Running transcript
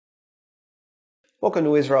Welcome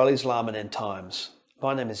to Israel, Islam and End Times.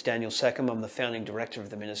 My name is Daniel Sackham. I'm the founding director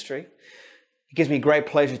of the ministry. It gives me great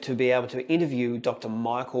pleasure to be able to interview Dr.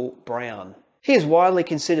 Michael Brown. He is widely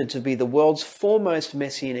considered to be the world's foremost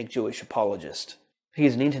Messianic Jewish apologist. He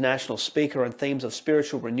is an international speaker on themes of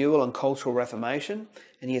spiritual renewal and cultural reformation,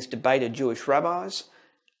 and he has debated Jewish rabbis,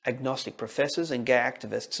 agnostic professors and gay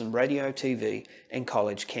activists on radio, TV and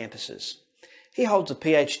college campuses. He holds a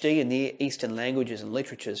PhD in Near Eastern Languages and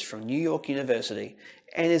Literatures from New York University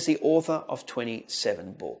and is the author of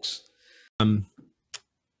 27 books.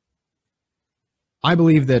 I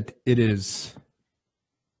believe that it is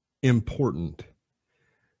important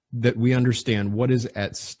that we understand what is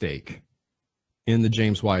at stake in the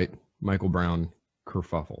James White, Michael Brown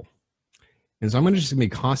kerfuffle. And so I'm just going to be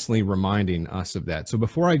constantly reminding us of that. So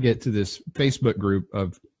before I get to this Facebook group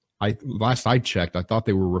of, last I checked, I thought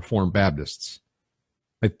they were Reformed Baptists.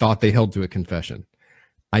 I thought they held to a confession.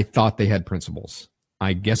 I thought they had principles.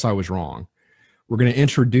 I guess I was wrong. We're going to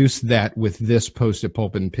introduce that with this post at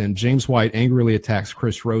Pulpit Pen. James White angrily attacks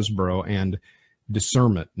Chris Roseborough and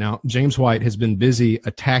discernment. Now, James White has been busy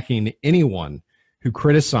attacking anyone who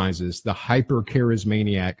criticizes the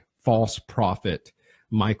hyper-charismaniac false prophet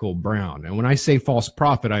Michael Brown. And when I say false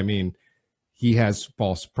prophet, I mean he has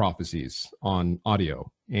false prophecies on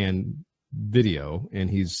audio and video, and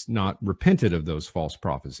he's not repented of those false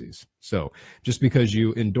prophecies. So just because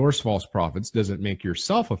you endorse false prophets doesn't make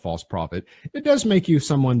yourself a false prophet. It does make you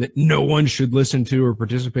someone that no one should listen to or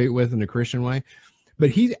participate with in a Christian way.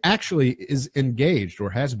 But he actually is engaged, or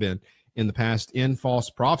has been in the past, in false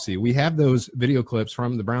prophecy. We have those video clips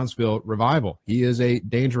from the Brownsville revival. He is a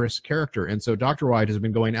dangerous character. And so Dr. White has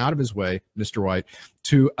been going out of his way, Mr. White,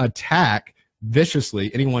 to attack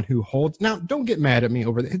viciously anyone who holds. Now, don't get mad at me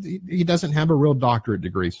over that. He doesn't have a real doctorate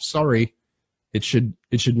degree. Sorry. It should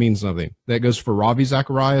mean something. That goes for Ravi,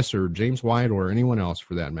 Zacharias, or James White, or anyone else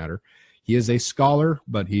for that matter. He is a scholar,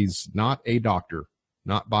 but he's not a doctor,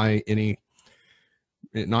 not in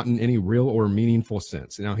any real or meaningful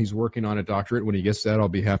sense. Now, he's working on a doctorate. When he gets that, I'll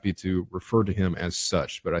be happy to refer to him as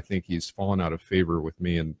such, but I think he's fallen out of favor with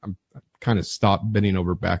me, and I'm kind of stopped bending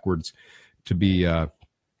over backwards to be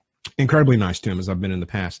incredibly nice to him as I've been in the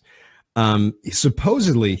past.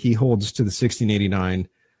 Supposedly, he holds to the 1689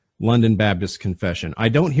 London Baptist Confession. I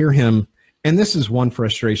don't hear him, and this is one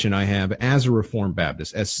frustration I have as a Reformed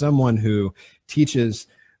Baptist, as someone who teaches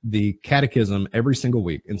the catechism every single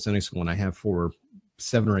week in Sunday school, and I have for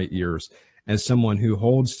 7 or 8 years, as someone who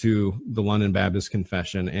holds to the London Baptist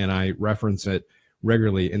Confession, and I reference it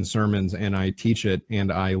regularly in sermons, and I teach it,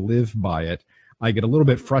 and I live by it. I get a little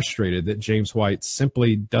bit frustrated that James White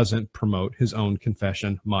simply doesn't promote his own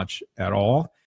confession much at all.